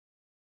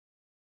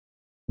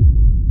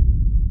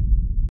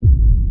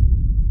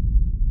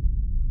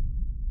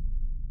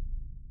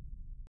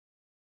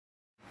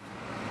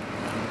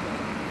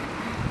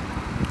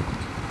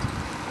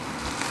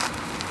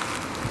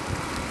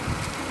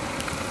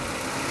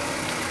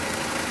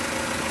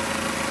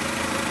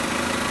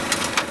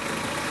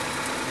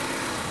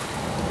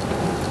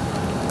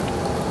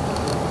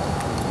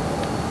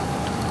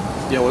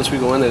Yeah, once we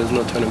go in there, there's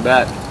no turning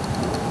back.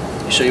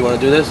 You sure you want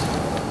to do this?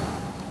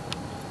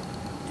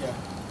 Yeah.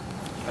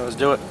 Right, let's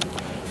do it.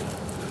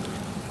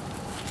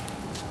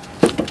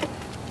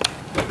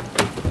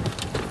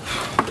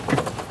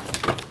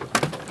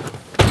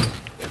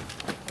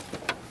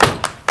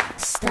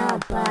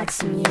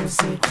 Starbucks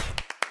music.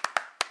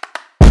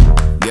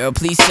 Girl,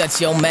 please shut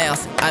your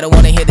mouth. I don't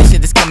wanna hear the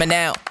shit that's coming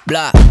out.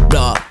 Blah,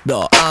 blah,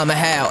 blah, I'm a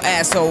how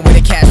asshole with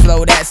a cash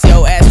flow, that's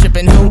your ass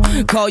trippin'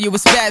 who? Call you a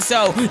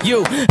spazzo,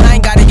 you, I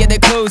ain't gotta get the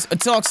clues or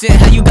talk shit,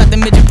 how you got the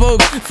midget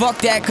boobs? Fuck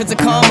that, cause the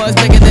karma's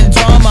bigger than the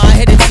drama, I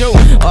hit it too.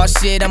 Oh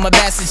shit, I'm a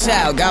bastard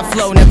child, got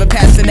flow, never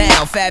passing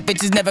out. Fat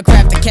bitches never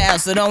craft a cow,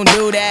 so don't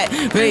do that.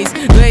 Please,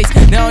 please,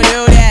 don't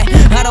do that.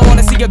 I don't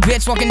wanna see a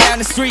bitch walking down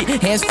the street,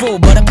 hands full,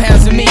 but a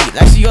pounds of meat,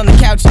 like she on the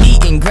couch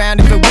eating,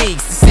 grounded for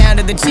weeks. The sound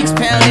of the cheeks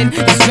pounding,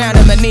 it's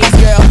drowning my knees,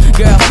 girl,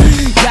 girl.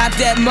 Got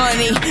that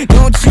money,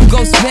 don't you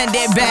go spend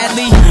it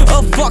badly,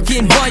 or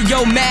fucking run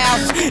your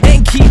mouth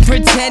and keep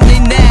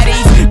pretending that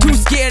he's too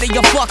scared of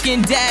your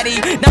fucking daddy,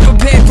 not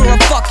prepared for a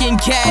fucking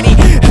caddy.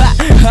 Ha,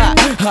 ha,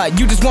 ha,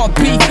 you just want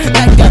beef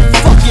like that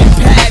fucking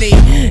patty.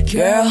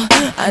 Girl,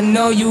 I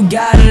know you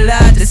got a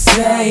lot to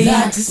say,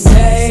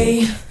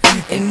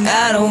 and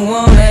I don't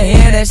wanna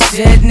hear that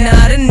shit,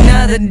 not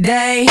another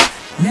day.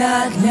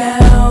 Not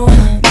now,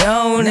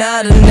 no,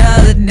 not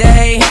another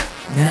day.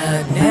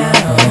 Not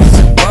now.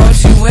 So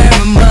won't you wear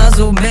a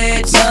muzzle,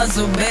 bitch?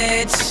 Muzzle,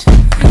 bitch.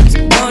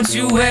 So won't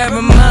you wear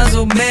a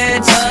muzzle,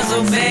 bitch?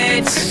 Muzzle,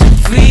 bitch.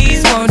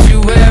 Please, won't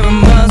you wear a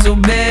muzzle,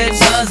 bitch?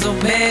 Muzzle,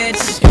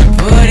 bitch. And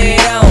put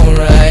it on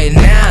right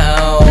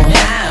now.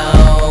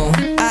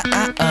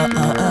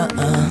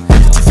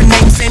 Different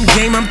name, same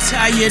game, I'm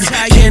tired.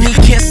 Can't eat,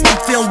 can't sleep,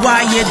 feel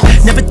wired.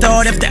 Never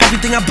thought after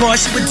everything I bought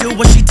she would do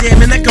what she did.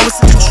 Man, that girl was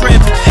such a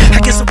trip.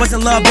 I guess it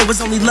wasn't love, it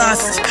was only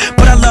lust.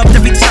 But I loved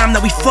every time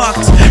that we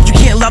fucked. You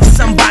can't love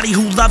somebody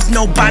who loves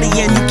nobody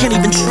and you can't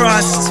even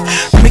trust.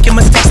 Making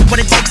mistakes is what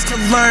it takes to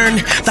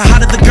learn. The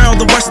hotter the girl,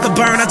 the worse the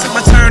burn. I took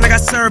my turn, I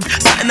got served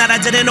something that I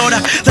didn't order.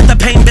 Let the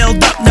pain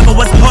build up, never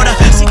was a hoarder.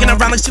 Sneaking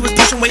around like she was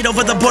pushing weight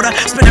over the border.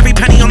 Spent every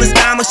penny on this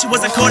dime like she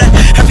was a quarter.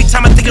 Every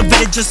time I think of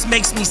it, it just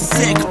makes me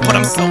sick. But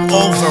I'm so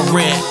over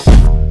it.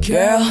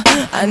 Girl,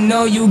 I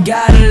know you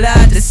got a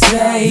lot to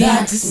say,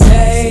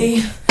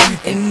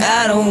 and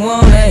I don't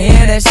wanna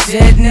hear that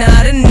shit,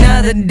 not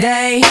another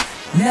day.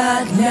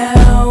 Not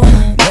now,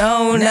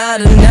 no,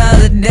 not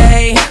another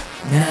day.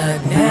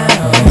 Not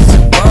now. So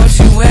won't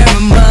you wear a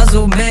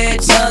muzzle,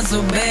 bitch?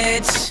 Muzzle,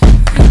 bitch.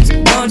 So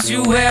won't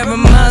you wear a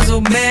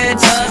muzzle,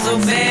 bitch? Muzzle,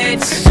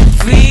 bitch.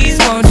 Please,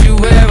 won't you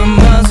wear a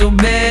muzzle,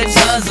 bitch?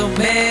 Muzzle,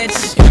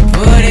 bitch. And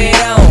put it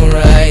on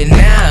right